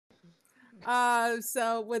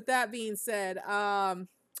So with that being said,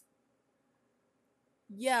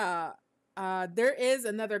 yeah, there is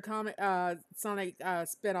another comic, Sonic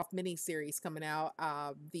spin-off miniseries coming out,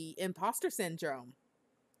 the Imposter Syndrome.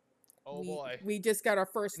 Oh boy. We just got our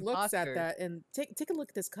first looks at Imposter. that, and take a look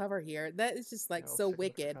at this cover here. That is just like Yeah, so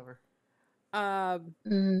let's take a look at the wicked.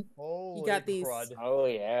 cover. Holy got these- crud. Oh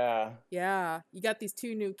yeah. Yeah, you got these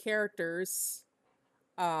two new characters.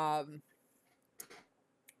 Surge.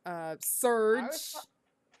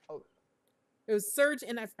 Oh. It was Surge,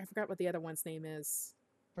 and I forgot what the other one's name is.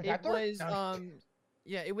 It was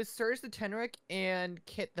yeah, it was Surge the Tenric and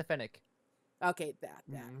Kit the Fennec. Okay, that.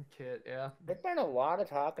 Kit, yeah. There's been a lot of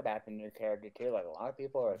talk about the new character too. Like a lot of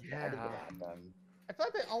people are excited Yeah. about them. I feel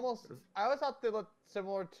like they almost. I always thought they looked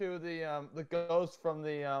similar to the ghost from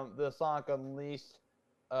the Sonic Unleashed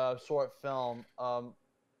short film. What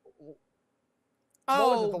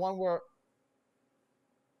was it? The one where.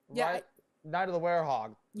 Yeah, Right? Night of the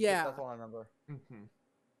Werehog. Yeah. That's what I remember.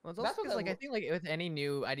 Well, it's That's also what because, that I think, with any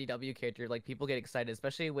new IDW character, people get excited,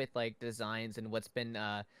 especially with, designs and what's been,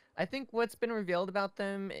 I think what's been revealed about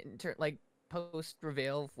them,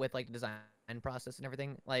 post-reveal with, design process and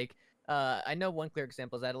everything. I know one clear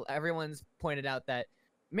example is that everyone's pointed out that,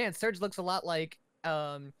 man, Surge looks a lot like,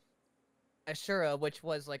 Ashura, which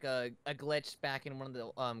was, a glitch back in one of the,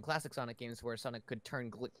 classic Sonic games where Sonic could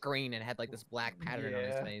turn green and had, this black pattern on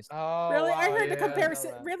his face. Oh, Really, wow, I heard the yeah, comparison.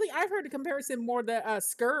 I know that. Really, I've heard the comparison more the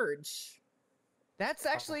Scourge. That's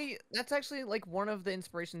actually one of the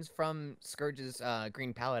inspirations from Scourge's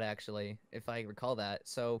green palette, actually, if I recall that.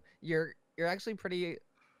 So you're actually pretty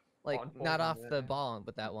not off the ball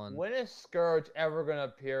with that one. When is Scourge ever gonna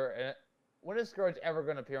appear? When is Scourge ever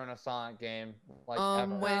gonna appear in a Sonic game?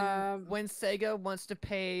 Ever? When Sega wants to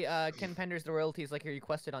pay Ken Penders the royalties like he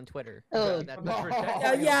requested on Twitter. Oh. That's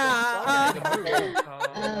Yeah.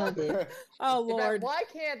 Oh, dear. Oh Lord. Why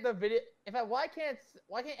can't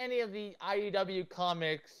any of the IDW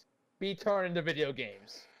comics be turned into video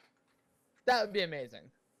games? That would be amazing.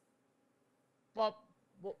 But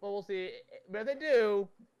we'll see. But if they do,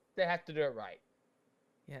 they have to do it right.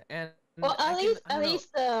 Yeah, and Well, at least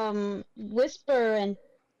Whisper and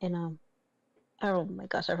oh my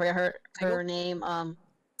gosh, I forgot her name.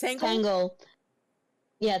 Tangle.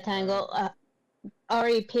 Yeah, Tangle.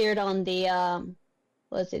 Already appeared on the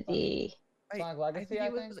was it the Sonic Legacy? I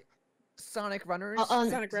think. Sonic Runners.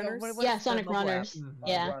 Sonic Runners. Yeah, Sonic Runners.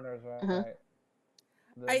 Yeah. Runners, right?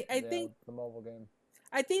 I think the mobile game.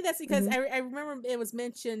 I think that's because I remember it was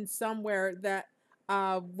mentioned somewhere that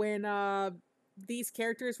when these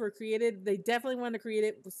characters were created, they definitely wanted to create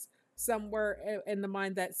it somewhere in the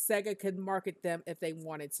mind that Sega could market them if they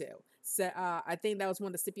wanted to. So I think that was one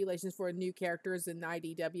of the stipulations for new characters in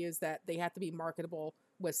IDWs, that they have to be marketable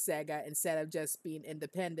with Sega instead of just being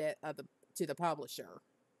independent to the publisher.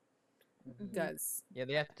 Because yeah,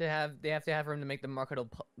 they have to have room to make the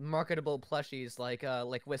marketable plushies like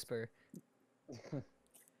Whisper.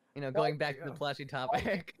 Going back to the plushie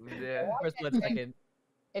topic. Yeah. For a split second.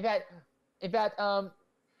 In fact,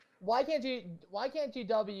 why can't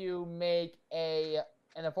GW make an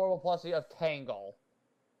affordable plushie of Tangle?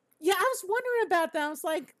 yeah, I was wondering about that. I was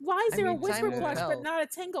like, why is there a Whisper time will plush tell. but not a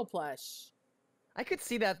Tangle plush? I could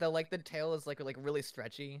see that though, the tail is really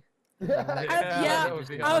stretchy. I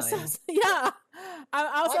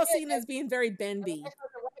also seen this being very bendy. Why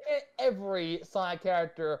can't every Sonic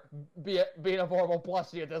character be an affordable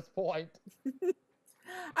plushie at this point?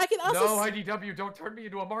 I can also No, IDW, don't turn me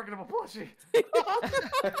into a marketable plushie.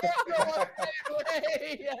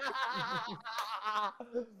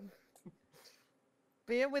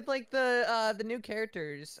 But yeah, with the new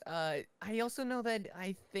characters, I also know that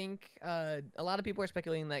I think a lot of people are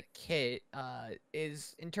speculating that Kit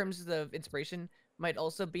is, in terms of inspiration, might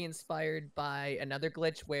also be inspired by another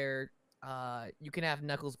glitch where you can have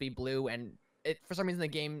Knuckles be blue, and for some reason the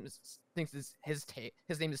game thinks his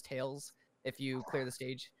name is Tails if you clear the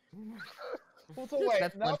stage. So wait,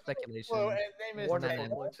 That's one speculation. Blue, and his name is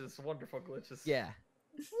Wonderful glitches. Yeah.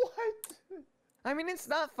 What? I mean, it's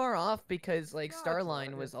not far off because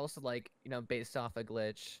Starline was also based off a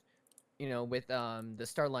glitch, with the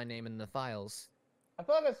Starline name in the files. I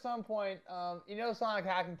feel like at some point, Sonic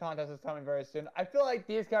Hacking Contest is coming very soon. I feel like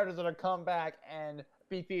these characters are gonna come back and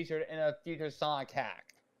be featured in a future Sonic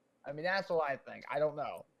Hack. I mean, that's what I think. I don't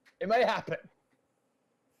know. It might happen.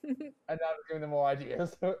 And now I'm giving them more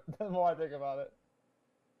ideas the more I think about it.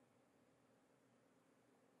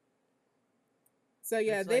 So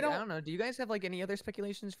yeah, It's they I don't. don't know. Do you guys have any other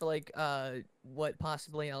speculations for what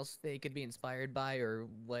possibly else they could be inspired by, or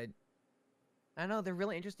what? I don't know. They're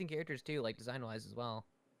really interesting characters too, design wise as well.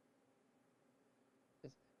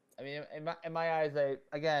 I mean, in my eyes, I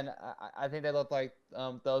think they look like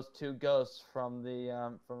those two ghosts from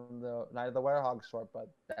the Night of the Werehog short,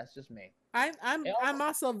 but that's just me. I'm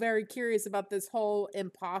also very curious about this whole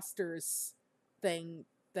imposters thing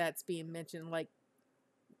that's being mentioned. Like,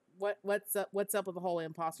 what's up with the whole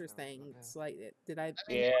imposters thing? It's like, did I?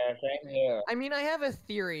 Yeah, same here. I mean, I have a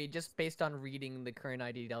theory just based on reading the current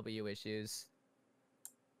IDW issues.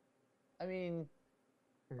 I mean,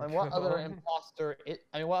 what other imposter?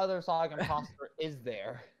 What other Sonic imposter is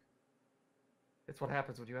there? It's what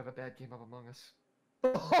happens when you have a bad game of Among Us.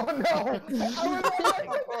 Oh no!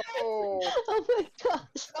 Oh my gosh!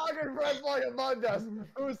 Sonic and Friends like Among Us.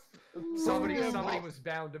 Somebody was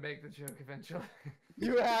bound to make the joke eventually.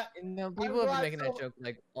 You have people have been making that joke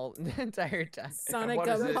like all the entire time. Sonic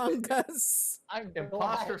Among Us.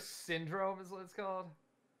 Imposter Syndrome is what it's called.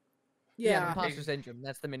 Yeah, Imposter Syndrome.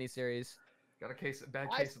 That's the miniseries. Got a bad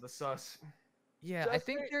case of the sus. Yeah, I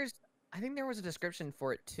think there was a description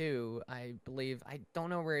for it too. I believe. I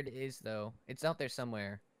don't know where it is though. It's out there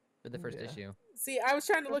somewhere for the first issue. See, I was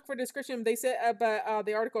trying to look for a description. They said, but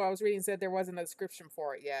the article I was reading said there wasn't a description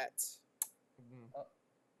for it yet.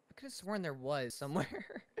 I could have sworn there was somewhere.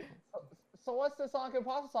 So what's the Sonic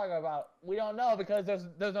Imposter Saga about? We don't know because there's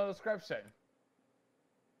no description.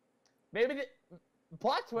 Maybe the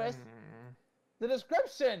plot twist. The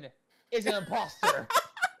description is an imposter.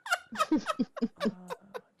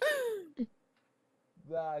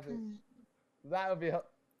 That would be.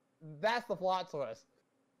 That's the plot twist.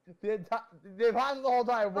 The imposter the whole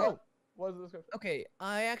time. What was the description? Okay,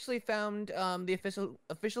 I actually found the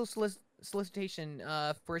official solicitation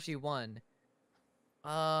for issue 1.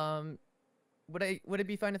 Would it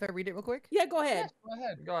be fine if I read it real quick? Yeah, go ahead. Yes,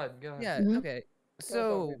 go ahead. Yeah. Okay.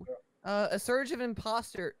 So, a surge of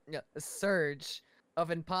imposters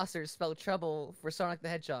spelled trouble for Sonic the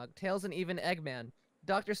Hedgehog, Tails, and even Eggman.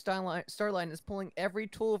 Dr. Starline is pulling every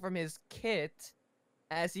tool from his kit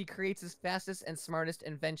as he creates his fastest and smartest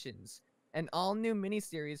inventions. An all-new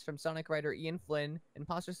miniseries from Sonic writer Ian Flynn,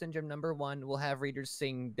 Imposter Syndrome #1, will have readers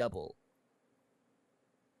sing double.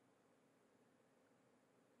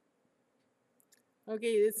 Okay,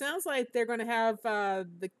 it sounds like they're going to have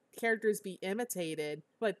the characters be imitated,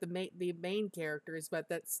 like the main characters, but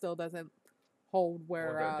that still doesn't hold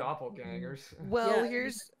where doppelgangers. Well,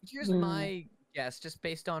 here's my guess, just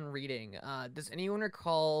based on reading. Does anyone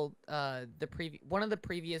recall one of the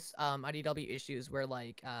previous IDW issues where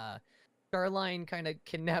like Starline kind of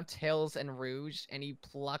kidnapped Tails and Rouge, and he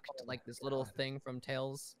plucked like this little thing from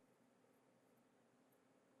Tails?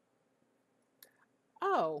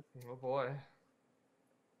 Oh Boy.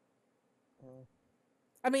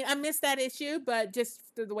 I mean, I missed that issue, but just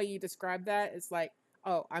through the way you described that, it's like,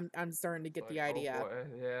 oh, I'm starting to get the idea. Oh boy.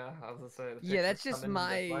 Yeah, I was gonna say. Yeah, that's just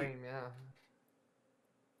my. Yeah.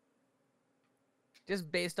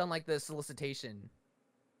 Just based on like the solicitation.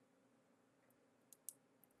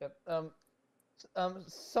 Yep.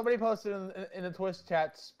 Somebody posted in the Twitch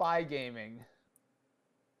chat, spy gaming.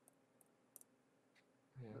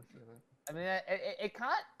 Yeah, I mean, it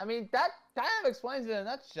can't. I mean, that kind of explains it in a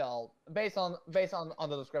nutshell, based on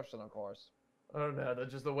the description, of course. Oh no,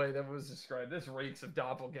 that's just the way that was described. This reeks of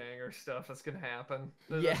doppelganger stuff that's gonna happen.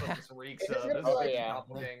 That's Yeah. what this reeks of. This Oh, is yeah.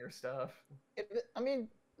 doppelganger stuff. I mean,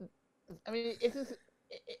 isn't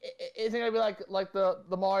it gonna be like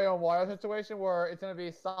the Mario and Wario situation where it's gonna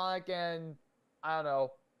be Sonic and I don't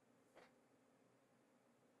know,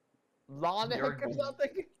 Sonic or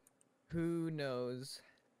something? Who knows?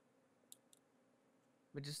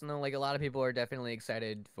 But just know, like, a lot of people are definitely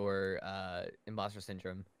excited for Imposter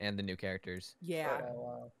Syndrome and the new characters. Yeah. Oh,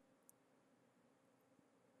 wow.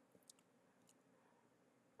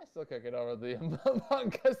 I still can't get over the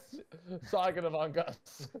Among Us, Sonic and Among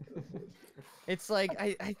Us. It's like,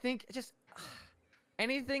 I think just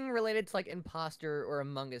anything related to like Imposter or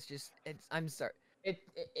Among Us, I'm sorry.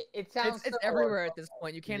 It sounds It's so everywhere at this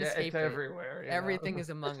point. You can't escape it's it. everywhere. Everything is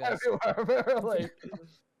Among Us. everywhere, apparently.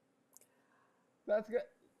 That's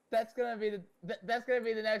gonna be the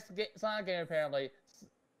next Sonic game, apparently.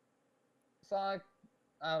 Sonic,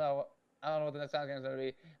 I don't know what the next Sonic game is gonna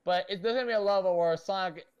be, but there's gonna be a level where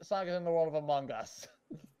Sonic is in the world of Among Us.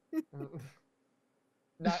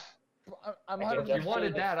 I'm If you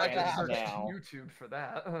wanted that, I could search now. YouTube for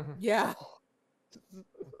that. Yeah.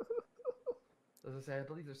 As I say, I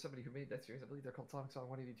believe there's somebody who made that series. I believe they're called Sonic Song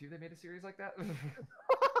 182. They made a series like that.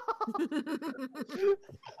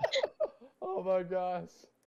 Oh my gosh.